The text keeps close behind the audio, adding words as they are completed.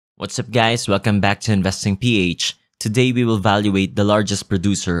What's up guys, welcome back to InvestingPH. Today we will evaluate the largest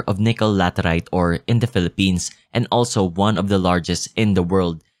producer of nickel laterite ore in the Philippines and also one of the largest in the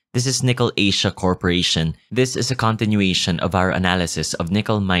world. This is NIKL Asia Corporation. This is a continuation of our analysis of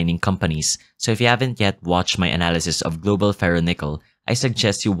nickel mining companies. So if you haven't yet watched my analysis of global ferronickel, I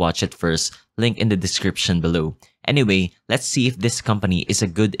suggest you watch it first, link in the description below. Anyway, let's see if this company is a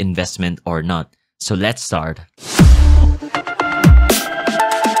good investment or not. So let's start.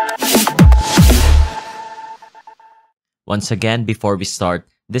 Once again, before we start,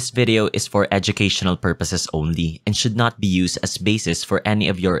 this video is for educational purposes only and should not be used as basis for any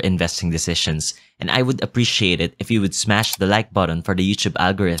of your investing decisions. And I would appreciate it if you would smash the like button for the YouTube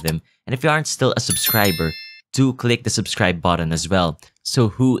algorithm. And if you aren't still a subscriber, do click the subscribe button as well. So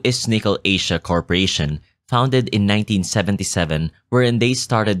who is NIKL Asia Corporation? Founded in 1977, wherein they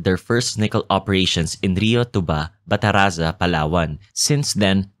started their first nickel operations in Rio Tuba, Bataraza, Palawan. Since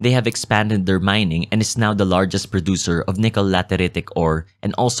then, they have expanded their mining and is now the largest producer of nickel lateritic ore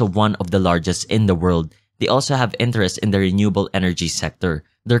and also one of the largest in the world. They also have interest in the renewable energy sector.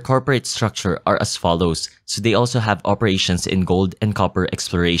 Their corporate structure are as follows. So they also have operations in gold and copper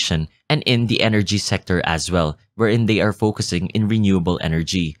exploration and in the energy sector as well, wherein they are focusing in renewable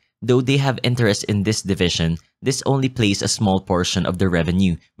energy. Though they have interest in this division, this only plays a small portion of the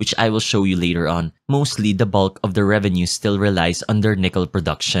revenue, which I will show you later on. Mostly, the bulk of the revenue still relies on their nickel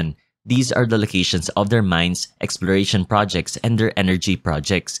production. These are the locations of their mines, exploration projects, and their energy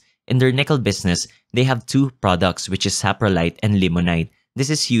projects. In their nickel business, they have two products, which is saprolite and limonite.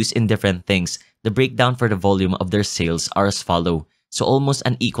 This is used in different things. The breakdown for the volume of their sales are as follows. So almost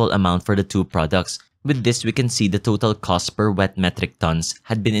an equal amount for the two products. With this, we can see the total cost per wet metric tons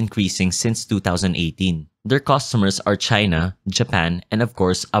had been increasing since 2018. Their customers are China, Japan, and of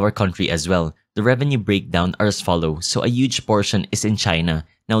course, our country as well. The revenue breakdown are as follows, so a huge portion is in China.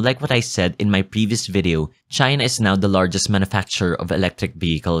 Now, like what I said in my previous video, China is now the largest manufacturer of electric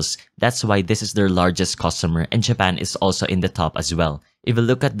vehicles. That's why this is their largest customer, and Japan is also in the top as well. If we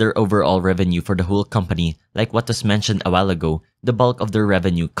look at their overall revenue for the whole company, like what was mentioned a while ago, the bulk of their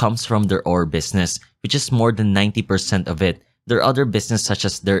revenue comes from their ore business, which is more than 90% of it. Their other business such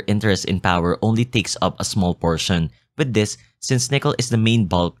as their interest in power only takes up a small portion. With this, since nickel is the main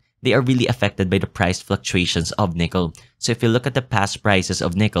bulk, they are really affected by the price fluctuations of nickel. So if you look at the past prices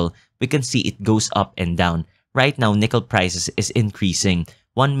of nickel, we can see it goes up and down. Right now, nickel prices is increasing.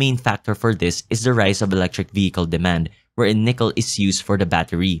 One main factor for this is the rise of electric vehicle demand, wherein nickel is used for the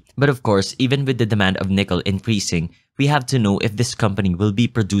battery. But of course, even with the demand of nickel increasing, we have to know if this company will be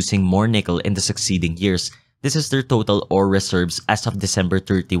producing more nickel in the succeeding years. This is their total ore reserves as of December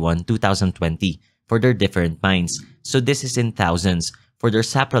 31, 2020 for their different mines. So this is in thousands. For their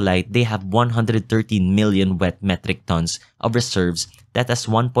saprolite, they have 113 million wet metric tons of reserves that has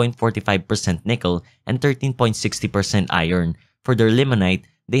 1.45% nickel and 13.60% iron. For their limonite,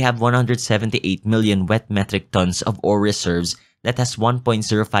 they have 178 million wet metric tons of ore reserves that has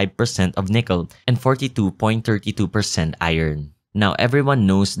 1.05% of nickel and 42.32% iron. Now, everyone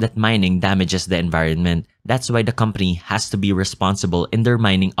knows that mining damages the environment. That's why the company has to be responsible in their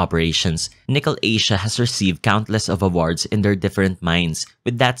mining operations. NIKL Asia has received countless of awards in their different mines.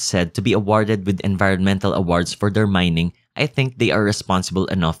 With that said, to be awarded with environmental awards for their mining, I think they are responsible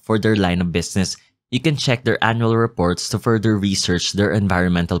enough for their line of business. You can check their annual reports to further research their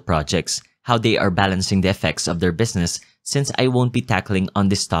environmental projects, how they are balancing the effects of their business, since I won't be tackling on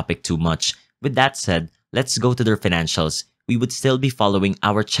this topic too much. With that said, let's go to their financials. We would still be following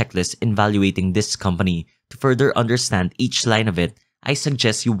our checklist in evaluating this company. To further understand each line of it, I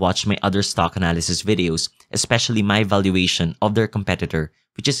suggest you watch my other stock analysis videos, especially my valuation of their competitor,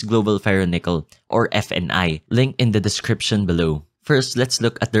 which is Global Ferronickel or FNI, link in the description below. First, let's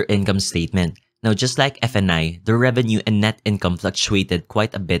look at their income statement. Now, just like FNI, their revenue and net income fluctuated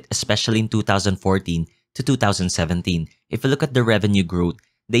quite a bit, especially in 2014 to 2017. If you look at the revenue growth,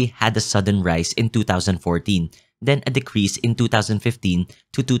 they had a sudden rise in 2014, then a decrease in 2015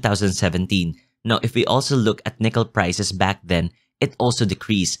 to 2017. Now, if we also look at nickel prices back then, it also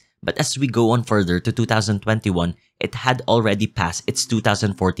decreased. But as we go on further to 2021, it had already passed its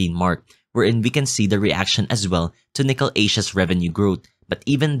 2014 mark, wherein we can see the reaction as well to NIKL Asia's revenue growth. But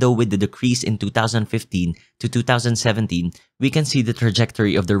even though with the decrease in 2015 to 2017, we can see the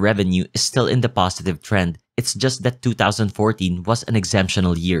trajectory of the revenue is still in the positive trend. It's just that 2014 was an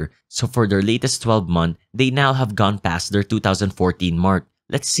exemptional year. So for their latest 12 months, they now have gone past their 2014 mark.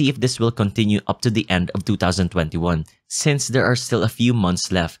 Let's see if this will continue up to the end of 2021. Since there are still a few months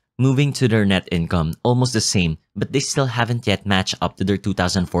left, moving to their net income, almost the same, but they still haven't yet matched up to their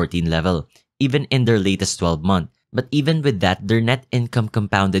 2014 level. Even in their latest 12 months, But even with that, their net income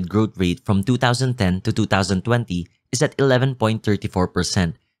compounded growth rate from 2010 to 2020 is at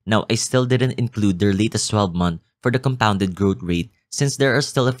 11.34%. Now, I still didn't include their latest 12-month for the compounded growth rate since there are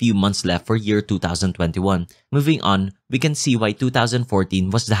still a few months left for year 2021. Moving on, we can see why 2014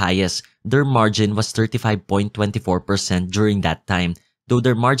 was the highest. Their margin was 35.24% during that time. Though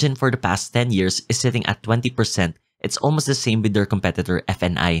their margin for the past 10 years is sitting at 20%, it's almost the same with their competitor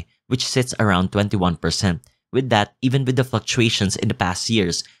FNI, which sits around 21%. With that, even with the fluctuations in the past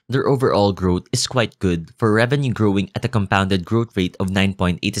years, their overall growth is quite good, for revenue growing at a compounded growth rate of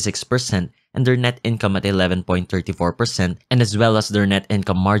 9.86% and their net income at 11.34%, and as well as their net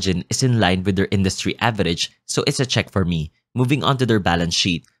income margin is in line with their industry average, so it's a check for me. Moving on to their balance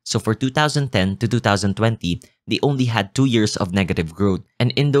sheet. So for 2010 to 2020, they only had 2 years of negative growth,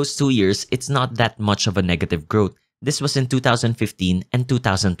 and in those 2 years, it's not that much of a negative growth. This was in 2015 and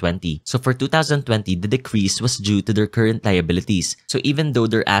 2020. So for 2020, the decrease was due to their current liabilities. So even though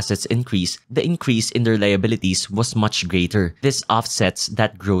their assets increased, the increase in their liabilities was much greater. This offsets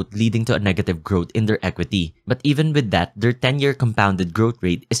that growth, leading to a negative growth in their equity. But even with that, their 10-year compounded growth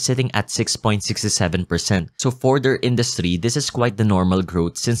rate is sitting at 6.67%. So for their industry, this is quite the normal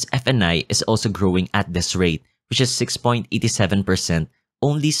growth since FNI is also growing at this rate, which is 6.87%,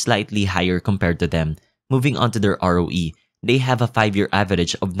 only slightly higher compared to them. Moving on to their ROE, they have a 5-year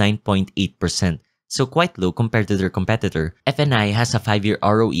average of 9.8%, so quite low compared to their competitor. FNI has a 5-year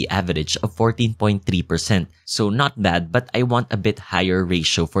ROE average of 14.3%, so not bad, but I want a bit higher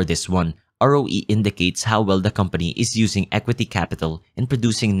ratio for this one. ROE indicates how well the company is using equity capital in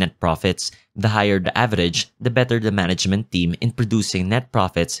producing net profits. The higher the average, the better the management team in producing net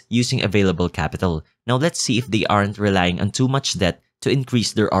profits using available capital. Now let's see if they aren't relying on too much debt to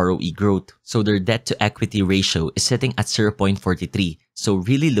increase their ROE growth. So their debt to equity ratio is sitting at 0.43, so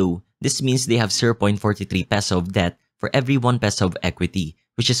really low. This means they have 0.43 peso of debt for every 1 peso of equity,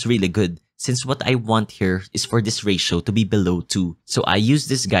 which is really good, since what I want here is for this ratio to be below 2. So I use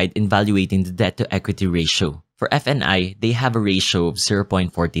this guide in evaluating the debt to equity ratio. For FNI, they have a ratio of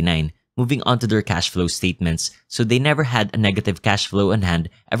 0.49. Moving on to their cash flow statements, so they never had a negative cash flow on hand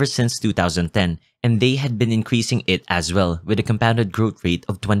ever since 2010, and they had been increasing it as well with a compounded growth rate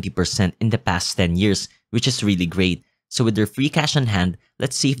of 20% in the past 10 years, which is really great. So with their free cash on hand,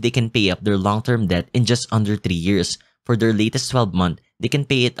 let's see if they can pay up their long-term debt in just under 3 years. For their latest 12 months, they can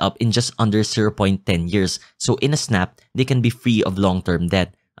pay it up in just under 0.10 years, so in a snap, they can be free of long-term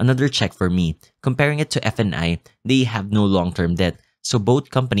debt. Another check for me. Comparing it to FNI, they have no long-term debt. So both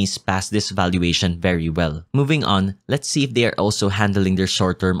companies pass this valuation very well. Moving on, let's see if they are also handling their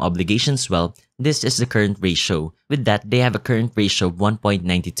short-term obligations well. This is the current ratio. With that, they have a current ratio of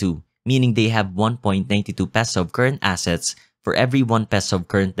 1.92, meaning they have 1.92 peso of current assets for every 1 peso of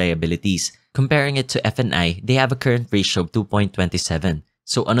current liabilities. Comparing it to FNI, they have a current ratio of 2.27.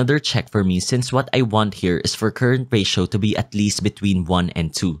 So another check for me, since what I want here is for current ratio to be at least between 1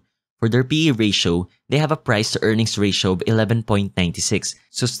 and 2. For their PE ratio, they have a price to earnings ratio of 11.96,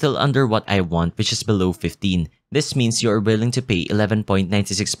 so still under what I want, which is below 15. This means you are willing to pay 11.96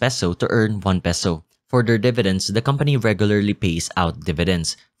 peso to earn 1 peso. For their dividends, the company regularly pays out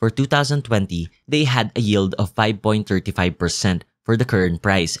dividends. For 2020, they had a yield of 5.35% for the current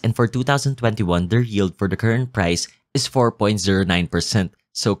price, and for 2021, their yield for the current price is 4.09%.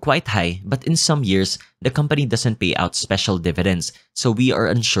 So quite high, but in some years, the company doesn't pay out special dividends, so we are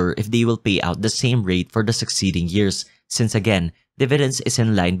unsure if they will pay out the same rate for the succeeding years, since again, dividends is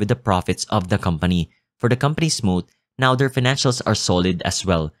in line with the profits of the company. For the company's MOAT, now their financials are solid as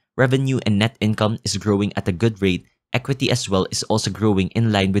well. Revenue and net income is growing at a good rate. Equity as well is also growing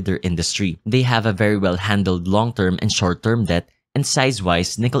in line with their industry. They have a very well handled long-term and short-term debt, and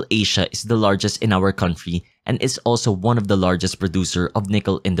size-wise, NIKL Asia is the largest in our country and is also one of the largest producer of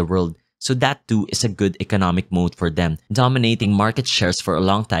nickel in the world. So that too is a good economic moat for them, dominating market shares for a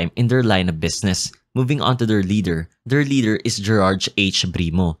long time in their line of business. Moving on to their leader is Gerard H.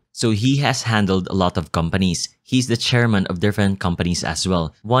 Brimo. So he has handled a lot of companies. He's the chairman of different companies as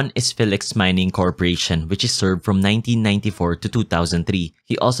well. One is Felix Mining Corporation, which is served from 1994 to 2003.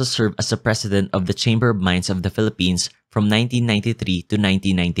 He also served as the president of the Chamber of Mines of the Philippines from 1993 to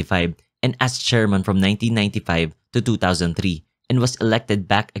 1995, and as chairman from 1995 to 2003, and was elected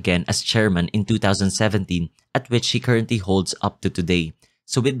back again as chairman in 2017, at which he currently holds up to today.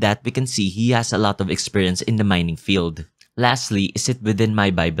 So with that, we can see he has a lot of experience in the mining field. Lastly, is it within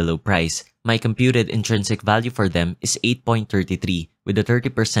my buy below price? My computed intrinsic value for them is 8.33. With a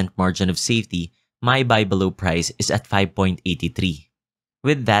 30% margin of safety, my buy below price is at 5.83.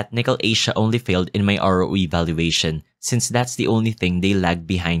 With that, NIKL Asia only failed in my ROE valuation, since that's the only thing they lag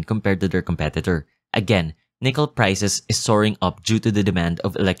behind compared to their competitor. Again, nickel prices is soaring up due to the demand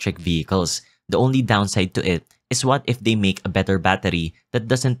of electric vehicles. The only downside to it is what if they make a better battery that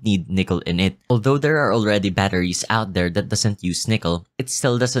doesn't need nickel in it. Although there are already batteries out there that doesn't use nickel, it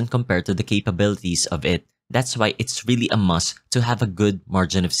still doesn't compare to the capabilities of it. That's why it's really a must to have a good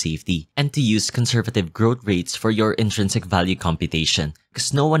margin of safety and to use conservative growth rates for your intrinsic value computation,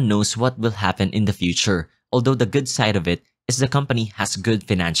 because no one knows what will happen in the future. Although the good side of it is the company has good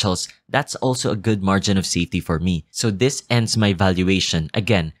financials, that's also a good margin of safety for me. So this ends my valuation.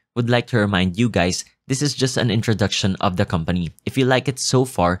 Again, would like to remind you guys, this is just an introduction of the company. If you like it so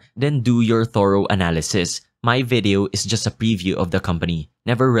far, then do your thorough analysis. My video is just a preview of the company.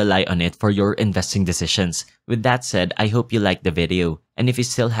 Never rely on it for your investing decisions. With that said, I hope you liked the video. And if you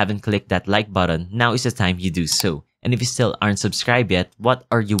still haven't clicked that like button, now is the time you do so. And if you still aren't subscribed yet, what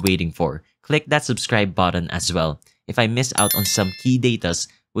are you waiting for? Click that subscribe button as well. If I miss out on some key datas,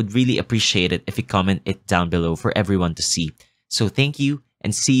 would really appreciate it if you comment it down below for everyone to see. So thank you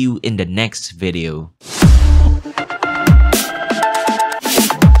and see you in the next video.